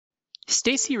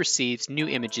Stacy receives new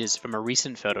images from a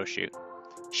recent photo shoot.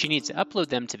 She needs to upload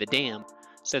them to Vidam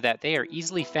so that they are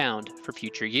easily found for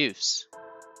future use.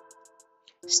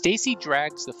 Stacy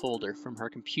drags the folder from her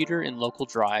computer in local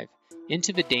drive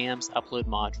into Vidam's upload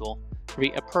module for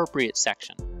the appropriate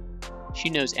section. She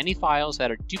knows any files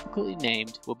that are duplicately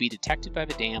named will be detected by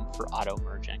Vidam for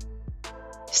auto-merging.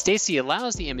 Stacy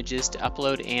allows the images to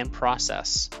upload and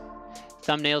process.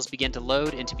 Thumbnails begin to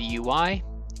load into the UI,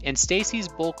 and Stacy's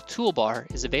bulk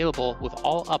toolbar is available with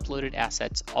all uploaded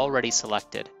assets already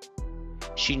selected.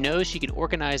 She knows she can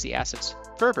organize the assets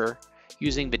further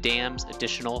using Vidam's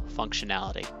additional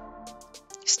functionality.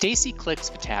 Stacy clicks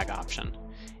the tag option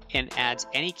and adds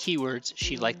any keywords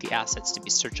she'd like the assets to be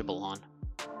searchable on.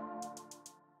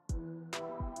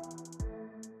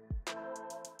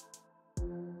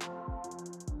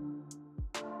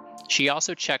 She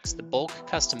also checks the bulk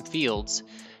custom fields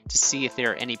to see if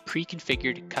there are any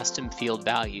pre-configured custom field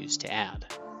values to add.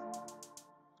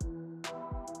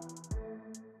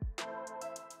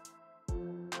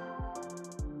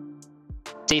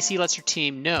 Stacy lets her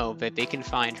team know that they can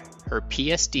find her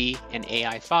PSD and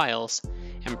AI files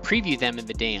and preview them in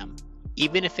Vidam,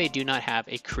 even if they do not have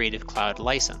a Creative Cloud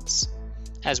license,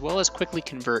 as well as quickly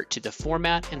convert to the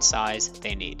format and size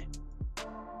they need.